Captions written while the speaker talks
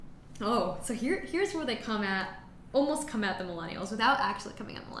Oh, so here's where they almost come at the millennials without actually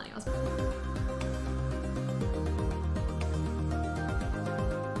coming at millennials.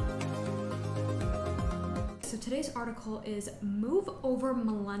 So today's article is Move Over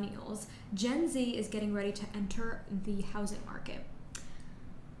Millennials. Gen Z is getting ready to enter the housing market.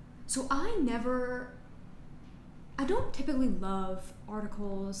 So I don't typically love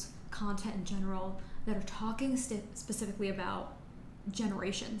articles, content in general, that are talking specifically about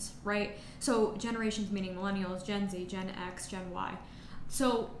generations, right? So generations meaning millennials, Gen Z, Gen X, Gen Y.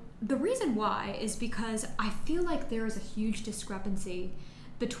 So the reason why is because I feel like there is a huge discrepancy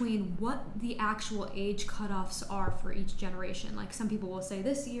between what the actual age cutoffs are for each generation. Like some people will say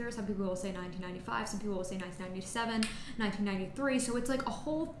this year, some people will say 1995, some people will say 1997, 1993. So it's like a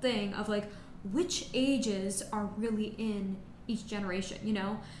whole thing of like which ages are really in each generation, you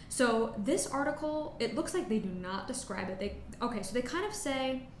know? So this article, it looks like they do not describe it. So they kind of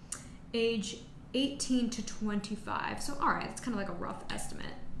say age 18 to 25. So all right, it's kind of like a rough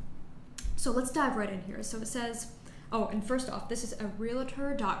estimate. So let's dive right in here. So it says, and first off, this is a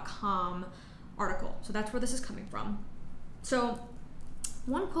Realtor.com article. So that's where this is coming from. So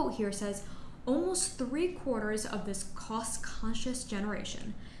one quote here says, almost 3/4 of this cost-conscious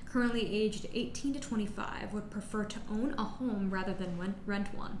generation, currently aged 18 to 25, would prefer to own a home rather than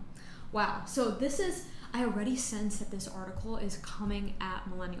rent one. Wow. So I already sense that this article is coming at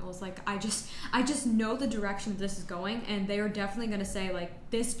millennials. Like I just know the direction this is going, and they are definitely going to say like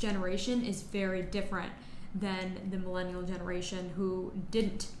this generation is very different than the millennial generation who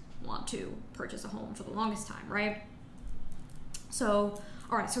didn't want to purchase a home for the longest time, right? So,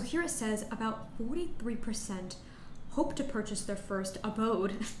 all right, so here it says about 43% hope to purchase their first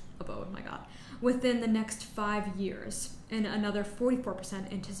abode, my God, within the next 5 years, and another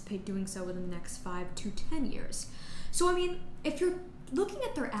 44% anticipate doing so within the next 5 to 10 years. So, I mean, if you're looking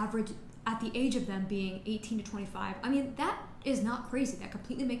at their average at the age of them being 18 to 25, I mean, that is not crazy. That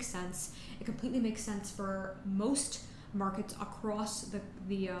completely makes sense. It completely makes sense for most markets across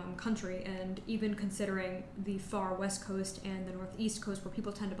the country, and even considering the far west coast and the northeast coast where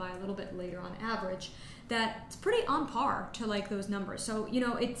people tend to buy a little bit later on average, that's pretty on par to like those numbers. So, you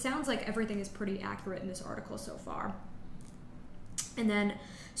know, it sounds like everything is pretty accurate in this article so far. And then,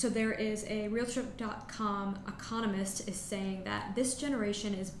 so there is a Realtor.com economist is saying that this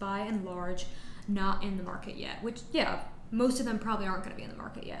generation is by and large not in the market yet, which, yeah, most of them probably aren't going to be in the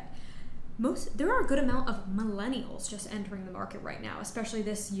market yet. There are a good amount of millennials just entering the market right now, especially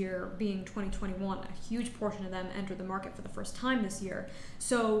this year being 2021. A huge portion of them entered the market for the first time this year.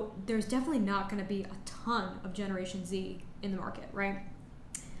 So there's definitely not going to be a ton of Generation Z in the market, right?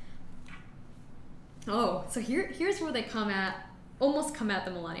 Oh, so here's where they almost come at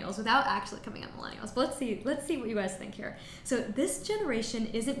the millennials without actually coming at millennials. But let's see what you guys think here. So this generation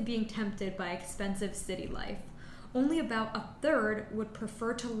isn't being tempted by expensive city life. Only about a third would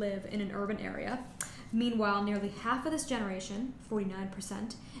prefer to live in an urban area. Meanwhile, nearly half of this generation,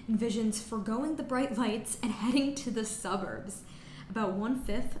 49%, envisions foregoing the bright lights and heading to the suburbs. About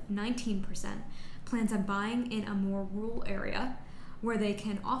 1/5, 19%, plans on buying in a more rural area where they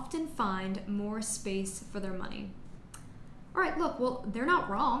can often find more space for their money. All right, look, well, they're not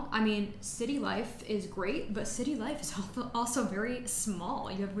wrong. I mean, city life is great, but city life is also very small.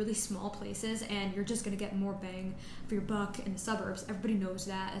 You have really small places, and you're just going to get more bang for your buck in the suburbs. Everybody knows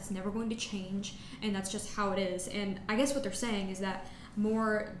that. It's never going to change, and that's just how it is. And I guess what they're saying is that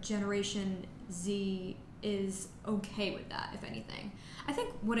more Generation Z is okay with that, if anything. I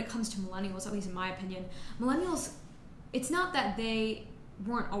think when it comes to millennials, at least in my opinion, millennials, it's not that they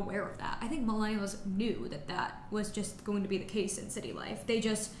weren't aware of that. I think millennials knew that was just going to be the case in city life. They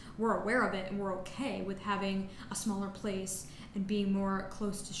just were aware of it and were okay with having a smaller place and being more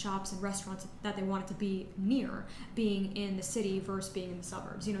close to shops and restaurants that they wanted to be near, being in the city versus being in the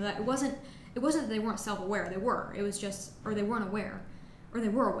suburbs. You know, that it wasn't that they weren't self-aware. They were. It was just, or they weren't aware, or they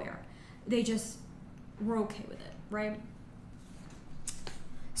were aware. They just were okay with it, right?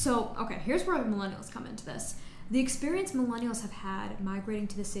 So, okay, here's where millennials come into this. The experience millennials have had migrating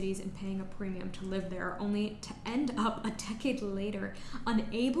to the cities and paying a premium to live there, only to end up a decade later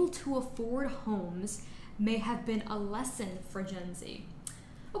unable to afford homes, may have been a lesson for Gen Z.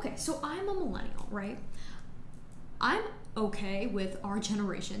 Okay, so I'm a millennial, right? I'm okay with our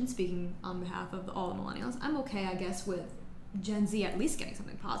generation, speaking on behalf of all the millennials, I'm okay, I guess, with Gen Z at least getting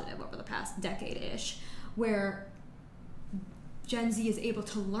something positive over the past decade-ish, where Gen Z is able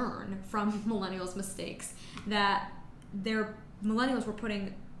to learn from millennials' mistakes that their millennials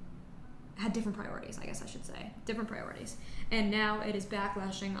had different priorities, I guess I should say, different priorities. And now it is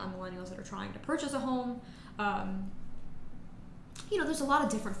backlashing on millennials that are trying to purchase a home, there's a lot of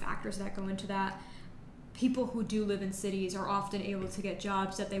different factors that go into that. People who do live in cities are often able to get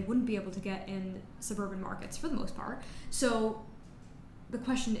jobs that they wouldn't be able to get in suburban markets for the most part. So the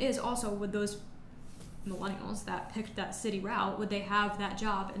question is also, would those millennials that picked that city route, would they have that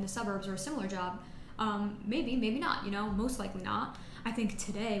job in the suburbs or a similar job? Maybe not, most likely not. I think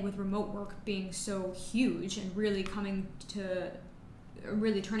today, with remote work being so huge and really turning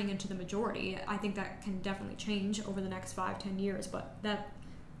into the majority, I think that can definitely change over the next 5-10 years, but that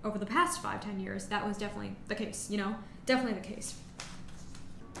over the past 5-10 years, that was definitely the case, definitely the case.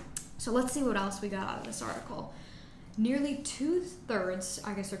 So let's see what else we got out of this article. Nearly 2/3,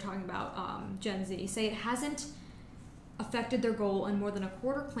 I guess they're talking about Gen Z, say it hasn't affected their goal, and more than a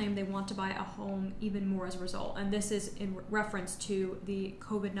quarter claim they want to buy a home even more as a result. And this is in reference to the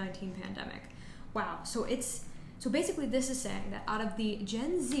COVID-19 pandemic. Wow. So basically this is saying that out of the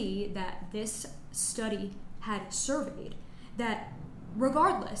Gen Z that this study had surveyed, that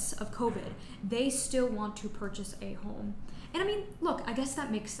regardless of COVID, they still want to purchase a home. And I mean, look, I guess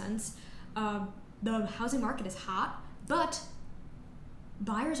that makes sense. The housing market is hot, but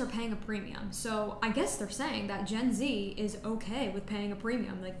buyers are paying a premium. So I guess they're saying that Gen Z is okay with paying a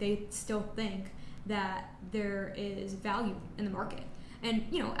premium. Like, they still think that there is value in the market. And,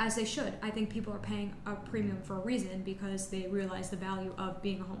 as they should. I think people are paying a premium for a reason, because they realize the value of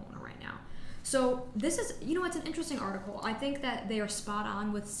being a homeowner right now. So this is, it's an interesting article. I think that they are spot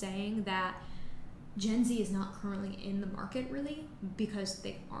on with saying that Gen Z is not currently in the market, really, because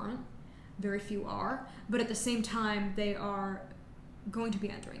they aren't. Very few are. But at the same time, they are going to be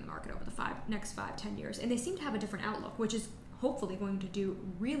entering the market over the next 5-10 years. And they seem to have a different outlook, which is hopefully going to do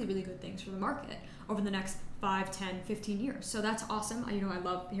really, really good things for the market over the next 5, 10, 15 years. So that's awesome. I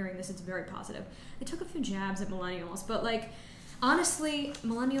love hearing this. It's very positive. They took a few jabs at millennials, but honestly,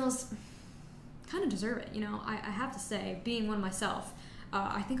 millennials kind of deserve it. I have to say, being one myself,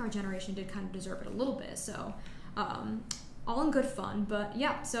 I think our generation did kind of deserve it a little bit. So all in good fun. But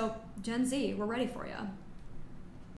yeah, so Gen Z, we're ready for you.